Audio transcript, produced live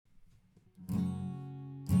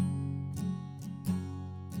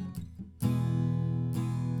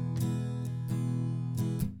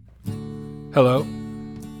Hello,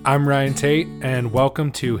 I'm Ryan Tate, and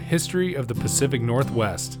welcome to History of the Pacific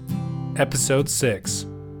Northwest, Episode 6,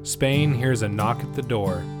 Spain Hears a Knock at the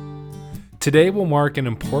Door. Today will mark an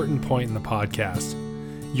important point in the podcast.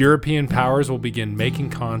 European powers will begin making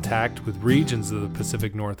contact with regions of the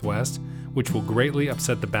Pacific Northwest, which will greatly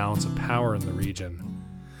upset the balance of power in the region.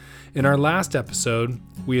 In our last episode,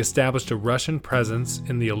 we established a Russian presence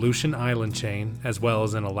in the Aleutian Island chain as well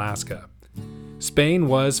as in Alaska. Spain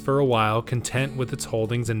was, for a while, content with its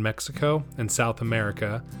holdings in Mexico and South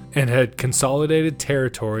America, and had consolidated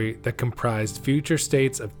territory that comprised future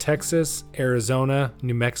states of Texas, Arizona,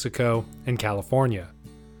 New Mexico, and California.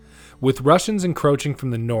 With Russians encroaching from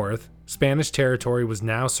the north, Spanish territory was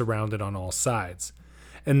now surrounded on all sides,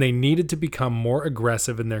 and they needed to become more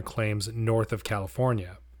aggressive in their claims north of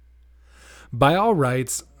California. By all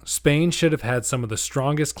rights, Spain should have had some of the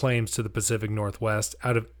strongest claims to the Pacific Northwest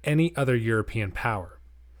out of any other European power.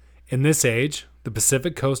 In this age, the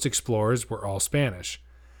Pacific Coast explorers were all Spanish.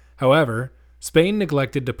 However, Spain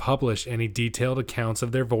neglected to publish any detailed accounts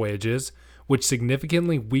of their voyages, which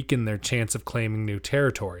significantly weakened their chance of claiming new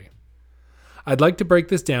territory. I'd like to break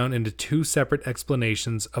this down into two separate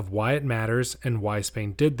explanations of why it matters and why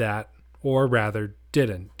Spain did that, or rather,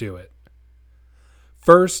 didn't do it.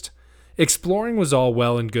 First, exploring was all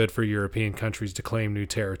well and good for European countries to claim new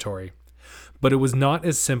territory, but it was not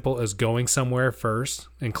as simple as going somewhere first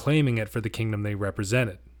and claiming it for the kingdom they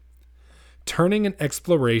represented. Turning an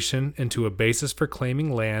exploration into a basis for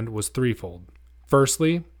claiming land was threefold.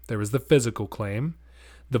 Firstly, there was the physical claim.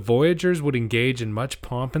 The voyagers would engage in much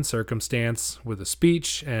pomp and circumstance with a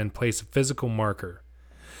speech and place a physical marker.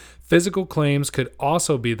 Physical claims could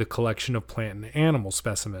also be the collection of plant and animal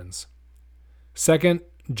specimens. Second,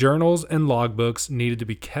 journals and logbooks needed to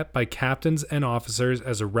be kept by captains and officers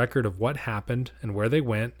as a record of what happened and where they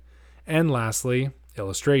went. And lastly,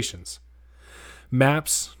 illustrations.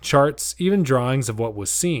 Maps, charts, even drawings of what was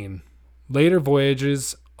seen. Later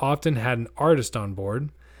voyages often had an artist on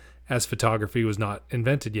board, as photography was not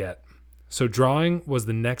invented yet, so drawing was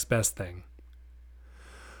the next best thing.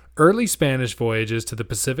 Early Spanish voyages to the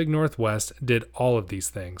Pacific Northwest did all of these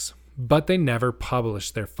things, but they never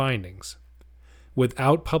published their findings.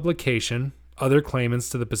 Without publication, other claimants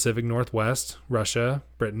to the Pacific Northwest, Russia,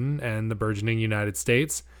 Britain, and the burgeoning United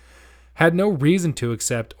States, had no reason to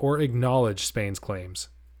accept or acknowledge Spain's claims.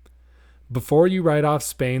 Before you write off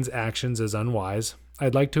Spain's actions as unwise,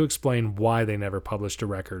 I'd like to explain why they never published a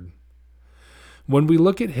record. When we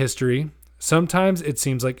look at history, sometimes it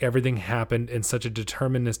seems like everything happened in such a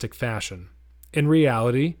deterministic fashion. In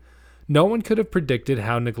reality, no one could have predicted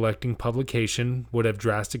how neglecting publication would have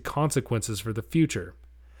drastic consequences for the future.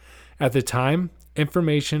 At the time,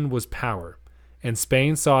 information was power, and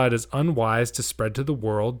Spain saw it as unwise to spread to the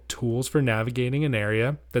world tools for navigating an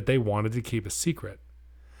area that they wanted to keep a secret.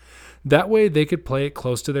 That way they could play it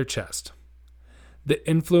close to their chest. The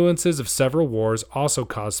influences of several wars also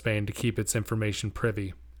caused Spain to keep its information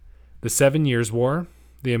privy. The 7 Years' War,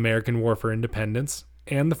 the American War for Independence,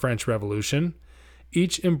 and the French Revolution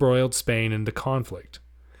each embroiled Spain into conflict.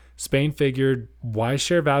 Spain figured, why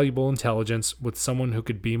share valuable intelligence with someone who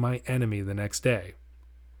could be my enemy the next day?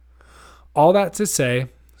 All that to say,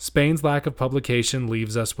 Spain's lack of publication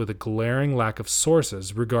leaves us with a glaring lack of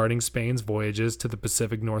sources regarding Spain's voyages to the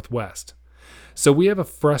Pacific Northwest. So we have a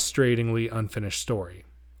frustratingly unfinished story.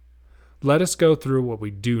 Let us go through what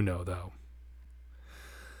we do know, though.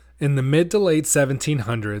 In the mid to late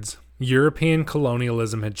 1700s, European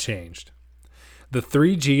colonialism had changed. The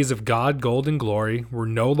 3 Gs of God, Gold, and Glory were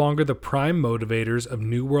no longer the prime motivators of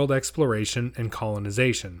New World exploration and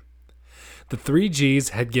colonization. The 3 Gs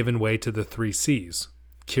had given way to the 3 Cs: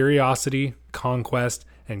 curiosity, conquest,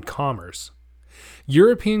 and commerce.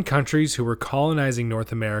 European countries who were colonizing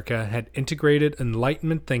North America had integrated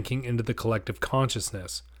Enlightenment thinking into the collective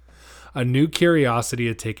consciousness. A new curiosity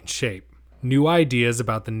had taken shape. New ideas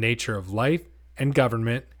about the nature of life and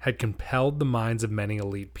government had compelled the minds of many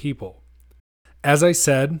elite people. As I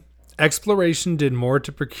said, exploration did more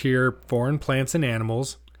to procure foreign plants and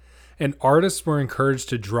animals, and artists were encouraged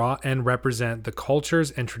to draw and represent the cultures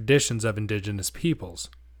and traditions of indigenous peoples.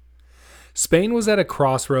 Spain was at a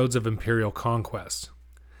crossroads of imperial conquest.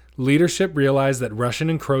 Leadership realized that Russian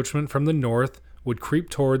encroachment from the north would creep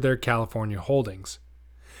toward their California holdings.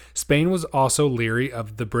 Spain was also leery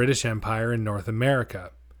of the British Empire in North America.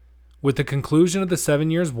 With the conclusion of the 7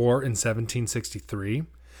 Years' War in 1763,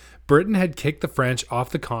 Britain had kicked the French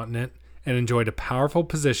off the continent and enjoyed a powerful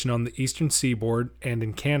position on the eastern seaboard and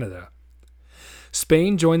in Canada.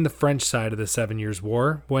 Spain joined the French side of the 7 Years'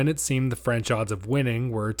 War when it seemed the French odds of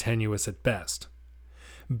winning were tenuous at best.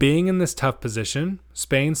 Being in this tough position,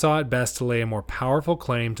 Spain saw it best to lay a more powerful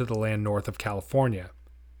claim to the land north of California.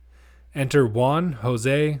 Enter Juan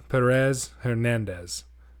José Pérez Hernández,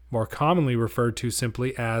 more commonly referred to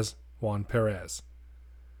simply as Juan Pérez.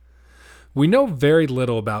 We know very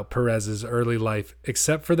little about Pérez's early life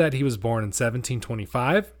except for that he was born in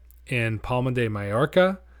 1725 in Palma de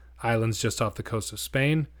Mallorca, islands just off the coast of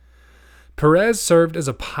Spain. Pérez served as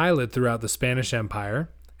a pilot throughout the Spanish Empire,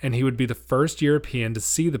 and he would be the first European to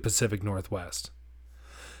see the Pacific Northwest.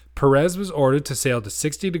 Pérez was ordered to sail to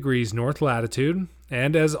 60 degrees north latitude,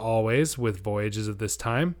 and as always with voyages of this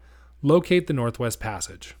time, locate the Northwest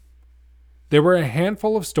Passage. There were a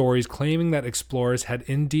handful of stories claiming that explorers had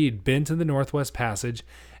indeed been to the Northwest Passage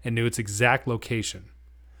and knew its exact location.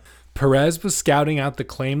 Pérez was scouting out the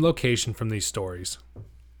claimed location from these stories.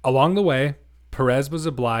 Along the way, Pérez was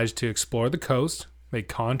obliged to explore the coast, make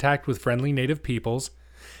contact with friendly native peoples,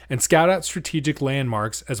 and scout out strategic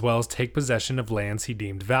landmarks as well as take possession of lands he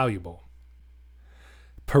deemed valuable.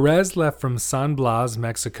 Pérez left from San Blas,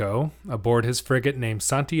 Mexico, aboard his frigate named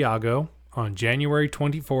Santiago on January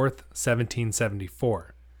 24,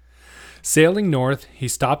 1774. Sailing north, he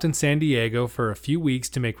stopped in San Diego for a few weeks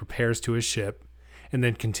to make repairs to his ship, and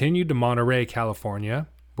then continued to Monterey, California,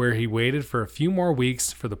 where he waited for a few more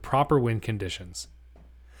weeks for the proper wind conditions.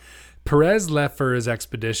 Pérez left for his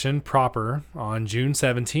expedition proper on June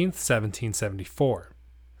 17, 1774.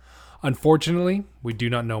 Unfortunately, we do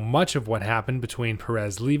not know much of what happened between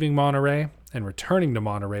Pérez leaving Monterey and returning to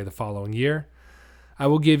Monterey the following year. I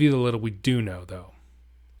will give you the little we do know, though.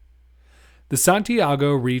 The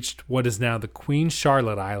Santiago reached what is now the Queen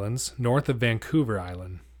Charlotte Islands, north of Vancouver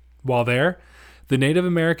Island. While there, the Native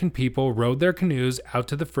American people rowed their canoes out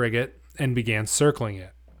to the frigate and began circling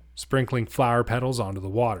it, sprinkling flower petals onto the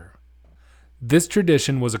water. This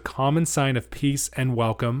tradition was a common sign of peace and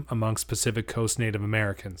welcome amongst Pacific Coast Native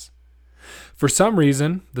Americans. For some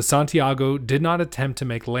reason, the Santiago did not attempt to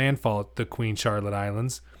make landfall at the Queen Charlotte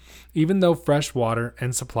Islands, even though fresh water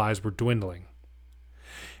and supplies were dwindling.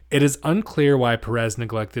 It is unclear why Pérez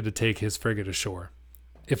neglected to take his frigate ashore.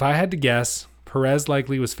 If I had to guess, Pérez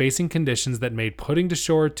likely was facing conditions that made putting to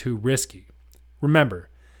shore too risky.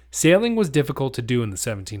 Remember, sailing was difficult to do in the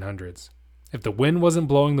 1700s. If the wind wasn't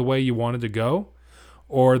blowing the way you wanted to go,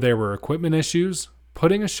 or there were equipment issues,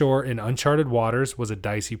 putting ashore in uncharted waters was a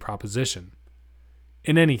dicey proposition.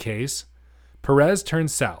 In any case, Pérez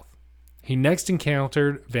turned south. He next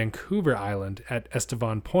encountered Vancouver Island at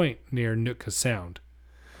Estevan Point near Nootka Sound.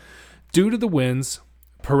 Due to the winds,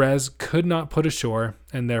 Pérez could not put ashore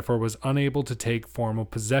and therefore was unable to take formal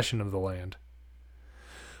possession of the land.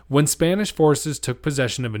 When Spanish forces took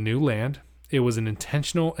possession of a new land, it was an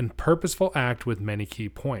intentional and purposeful act with many key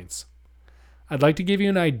points. I'd like to give you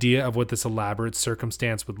an idea of what this elaborate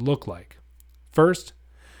circumstance would look like. First,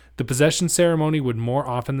 the possession ceremony would more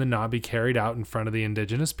often than not be carried out in front of the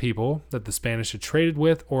indigenous people that the Spanish had traded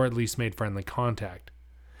with or at least made friendly contact.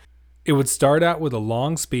 It would start out with a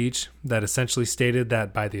long speech that essentially stated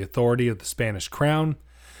that by the authority of the Spanish crown,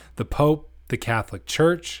 the Pope, the Catholic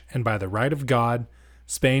Church, and by the right of God,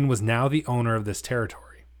 Spain was now the owner of this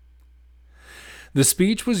territory. The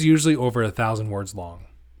speech was usually over 1,000 words long.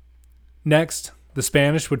 Next, the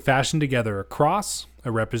Spanish would fashion together a cross,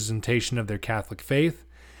 a representation of their Catholic faith,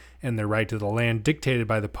 and their right to the land dictated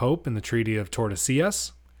by the Pope in the Treaty of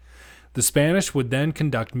Tordesillas. The Spanish would then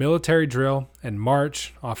conduct military drill and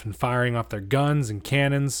march, often firing off their guns and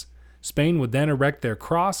cannons. Spain would then erect their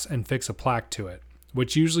cross and fix a plaque to it,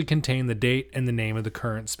 which usually contained the date and the name of the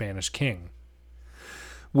current Spanish king.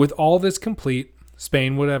 With all this complete,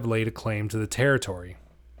 Spain would have laid a claim to the territory.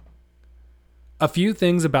 A few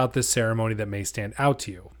things about this ceremony that may stand out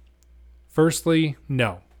to you. Firstly,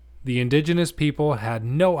 no. The indigenous people had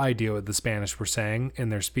no idea what the Spanish were saying in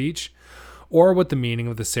their speech or what the meaning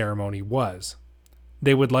of the ceremony was.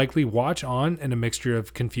 They would likely watch on in a mixture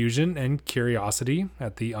of confusion and curiosity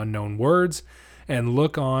at the unknown words and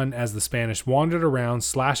look on as the Spanish wandered around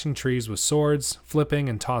slashing trees with swords, flipping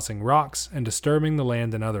and tossing rocks, and disturbing the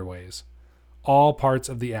land in other ways. All parts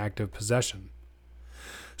of the act of possession.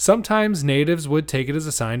 Sometimes natives would take it as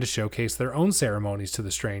a sign to showcase their own ceremonies to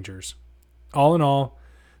the strangers. All in all,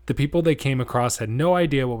 the people they came across had no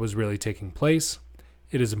idea what was really taking place.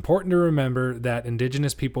 It is important to remember that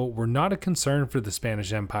indigenous people were not a concern for the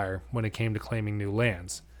Spanish Empire when it came to claiming new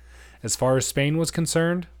lands. As far as Spain was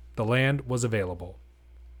concerned, the land was available.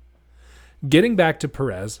 Getting back to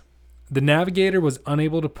Pérez, the navigator was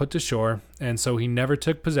unable to put to shore, and so he never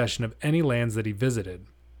took possession of any lands that he visited.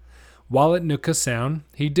 While at Nootka Sound,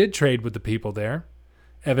 he did trade with the people there.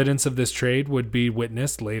 Evidence of this trade would be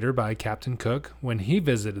witnessed later by Captain Cook when he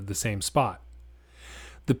visited the same spot.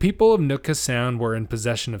 The people of Nootka Sound were in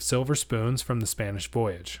possession of silver spoons from the Spanish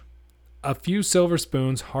voyage. A few silver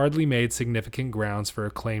spoons hardly made significant grounds for a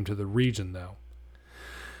claim to the region, though.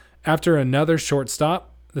 After another short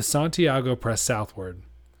stop, the Santiago pressed southward.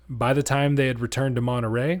 By the time they had returned to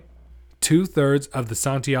Monterey, 2/3 of the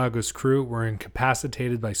Santiago's crew were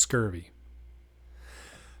incapacitated by scurvy.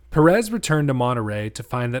 Perez returned to Monterey to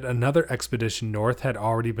find that another expedition north had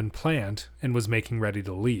already been planned and was making ready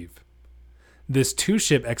to leave. This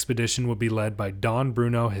 2-ship expedition would be led by Don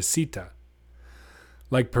Bruno Heceta.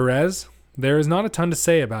 Like Perez, there is not a ton to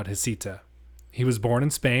say about Heceta. He was born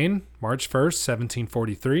in Spain, March 1st,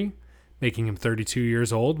 1743, making him 32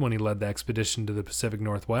 years old when he led the expedition to the Pacific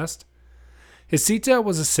Northwest. Heceta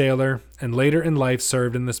was a sailor and later in life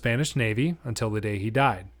served in the Spanish Navy until the day he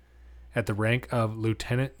died, at the rank of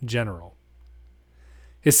lieutenant general.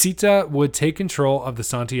 Heceta would take control of the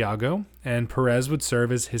Santiago, and Perez would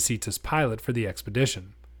serve as Heceta's pilot for the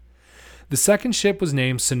expedition. The second ship was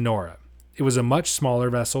named Sonora. It was a much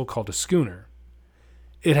smaller vessel called a schooner.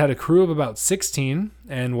 It had a crew of about 16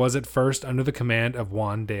 and was at first under the command of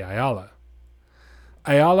Juan de Ayala.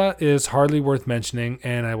 Ayala is hardly worth mentioning,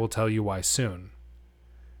 and I will tell you why soon.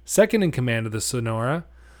 Second in command of the Sonora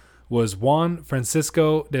was Juan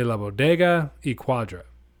Francisco de la Bodega y Quadra,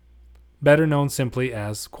 better known simply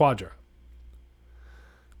as Quadra.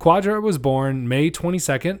 Quadra was born May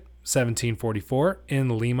 22nd, 1744,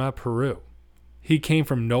 in Lima, Peru. He came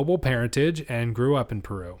from noble parentage and grew up in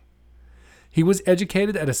Peru. He was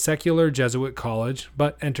educated at a secular Jesuit college,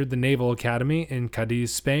 but entered the Naval Academy in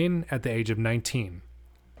Cadiz, Spain, at the age of 19.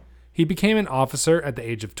 He became an officer at the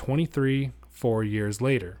age of 23, 4 years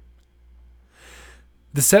later.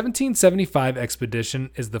 The 1775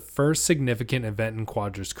 expedition is the first significant event in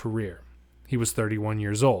Quadra's career. He was 31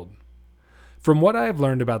 years old. From what I have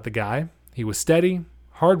learned about the guy, he was steady,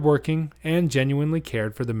 hardworking, and genuinely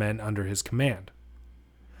cared for the men under his command.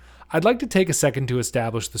 I'd like to take a second to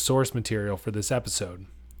establish the source material for this episode.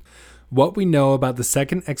 What we know about the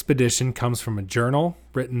second expedition comes from a journal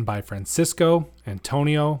written by Francisco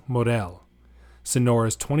Antonio Morel,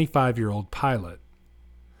 Sonora's 25-year-old pilot.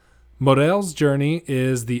 Morel's journey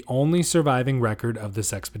is the only surviving record of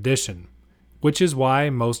this expedition, which is why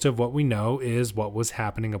most of what we know is what was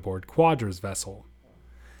happening aboard Quadra's vessel.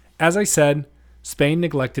 As I said, Spain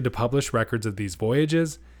neglected to publish records of these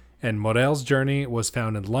voyages, and Morel's journey was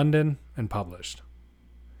found in London and published.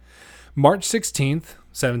 March 16th,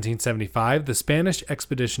 1775, the Spanish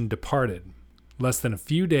expedition departed. Less than a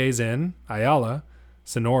few days in, Ayala,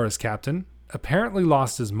 Sonora's captain, apparently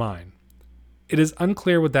lost his mind. It is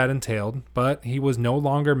unclear what that entailed, but he was no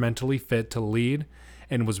longer mentally fit to lead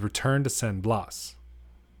and was returned to San Blas.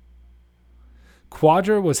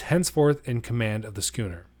 Quadra was henceforth in command of the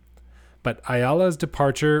schooner, but Ayala's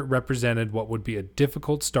departure represented what would be a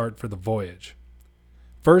difficult start for the voyage.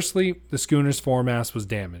 Firstly, the schooner's foremast was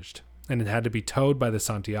damaged, and it had to be towed by the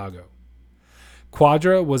Santiago.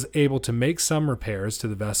 Quadra was able to make some repairs to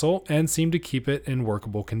the vessel and seemed to keep it in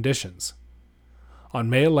workable conditions. On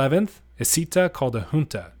May 11th, Heceta called a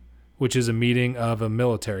junta, which is a meeting of a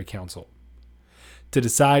military council, to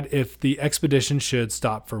decide if the expedition should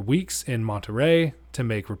stop for weeks in Monterey to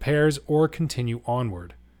make repairs or continue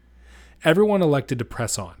onward. Everyone elected to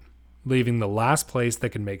press on, leaving the last place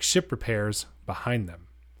that could make ship repairs behind them.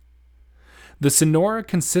 The Sonora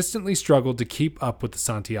consistently struggled to keep up with the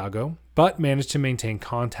Santiago, but managed to maintain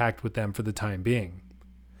contact with them for the time being.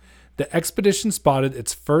 The expedition spotted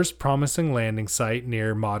its first promising landing site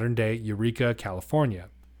near modern-day Eureka, California.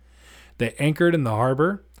 They anchored in the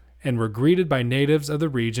harbor and were greeted by natives of the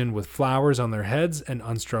region with flowers on their heads and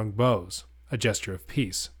unstrung bows, a gesture of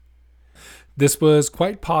peace. This was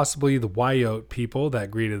quite possibly the Wyote people that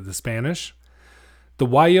greeted the Spanish. The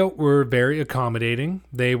Wyote were very accommodating.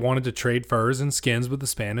 They wanted to trade furs and skins with the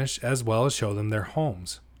Spanish as well as show them their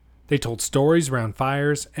homes. They told stories around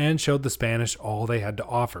fires and showed the Spanish all they had to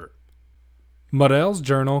offer. Morel's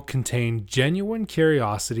journal contained genuine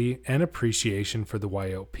curiosity and appreciation for the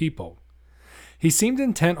Wyote people. He seemed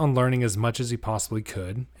intent on learning as much as he possibly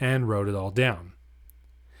could and wrote it all down.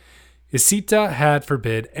 Heceta had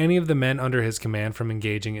forbid any of the men under his command from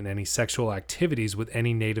engaging in any sexual activities with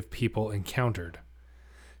any native people encountered.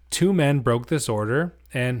 2 men broke this order,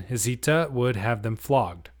 and Heceta would have them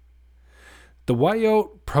flogged. The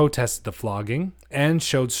Wyote protested the flogging and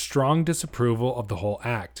showed strong disapproval of the whole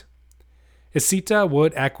act. Heceta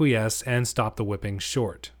would acquiesce and stop the whipping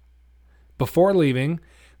short. Before leaving,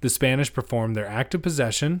 the Spanish performed their act of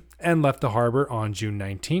possession and left the harbor on June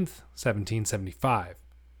 19th, 1775.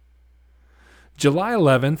 July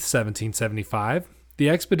 11th, 1775, the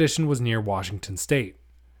expedition was near Washington State.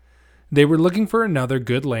 They were looking for another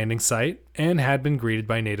good landing site and had been greeted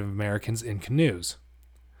by Native Americans in canoes.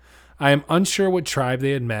 I am unsure what tribe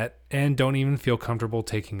they had met and don't even feel comfortable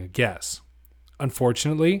taking a guess.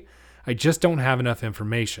 Unfortunately, I just don't have enough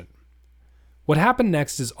information. What happened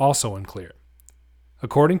next is also unclear.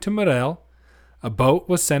 According to Morel, a boat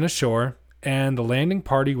was sent ashore and the landing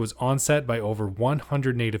party was onset by over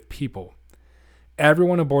 100 native people.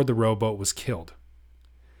 Everyone aboard the rowboat was killed.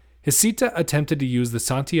 Heceta attempted to use the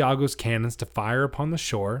Santiago's cannons to fire upon the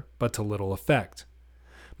shore, but to little effect.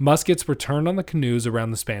 Muskets were turned on the canoes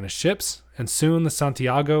around the Spanish ships, and soon the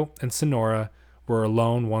Santiago and Sonora were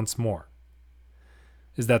alone once more.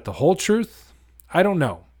 Is that the whole truth? I don't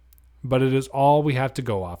know, but it is all we have to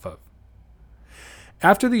go off of.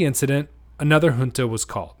 After the incident, another junta was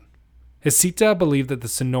called. Heceta believed that the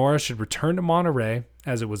Sonora should return to Monterey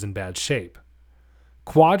as it was in bad shape.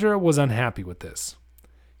 Quadra was unhappy with this.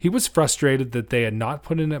 He was frustrated that they had not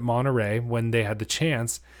put in at Monterey when they had the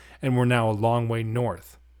chance and were now a long way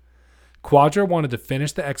north. Quadra wanted to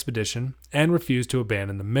finish the expedition and refused to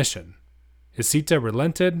abandon the mission. Heceta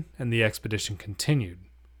relented and the expedition continued.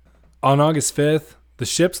 On August 5th, the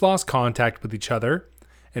ships lost contact with each other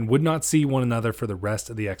and would not see one another for the rest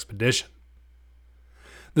of the expedition.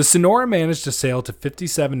 The Sonora managed to sail to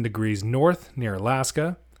 57 degrees north near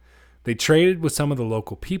Alaska. They traded with some of the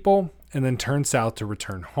local people and then turned south to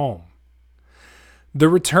return home. The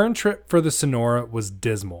return trip for the Sonora was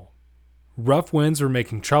dismal. Rough winds were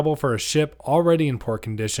making trouble for a ship already in poor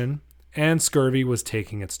condition, and scurvy was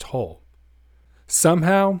taking its toll.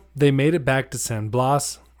 Somehow, they made it back to San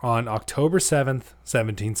Blas on October 7th,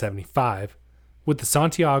 1775, with the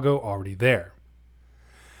Santiago already there.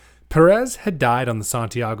 Perez had died on the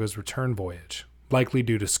Santiago's return voyage, likely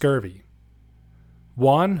due to scurvy.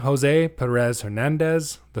 Juan Jose Perez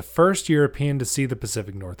Hernandez, the first European to see the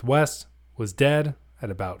Pacific Northwest, was dead at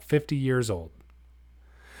about 50 years old.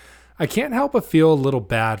 I can't help but feel a little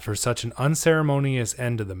bad for such an unceremonious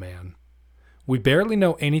end to the man. We barely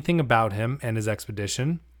know anything about him and his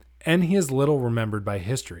expedition, and he is little remembered by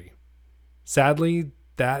history. Sadly,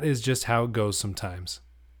 that is just how it goes sometimes.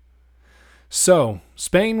 So,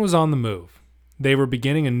 Spain was on the move. They were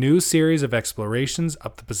beginning a new series of explorations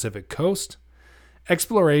up the Pacific coast.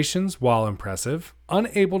 Explorations, while impressive,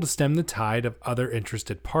 unable to stem the tide of other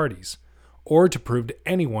interested parties, or to prove to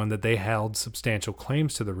anyone that they held substantial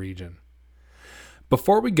claims to the region.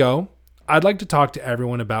 Before we go, I'd like to talk to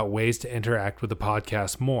everyone about ways to interact with the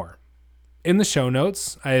podcast more. In the show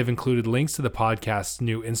notes, I have included links to the podcast's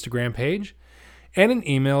new Instagram page and an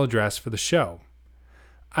email address for the show.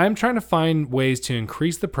 I am trying to find ways to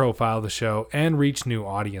increase the profile of the show and reach new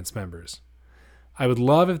audience members. I would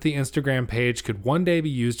love if the Instagram page could one day be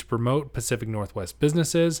used to promote Pacific Northwest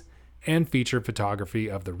businesses and feature photography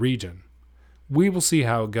of the region. We will see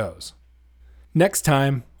how it goes. Next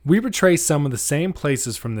time, we retrace some of the same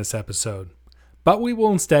places from this episode, but we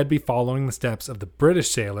will instead be following the steps of the British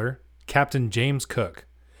sailor, Captain James Cook.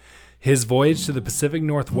 His voyage to the Pacific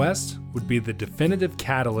Northwest would be the definitive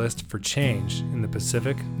catalyst for change in the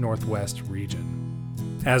Pacific Northwest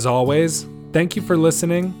region. As always, thank you for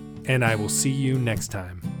listening, and I will see you next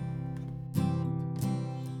time.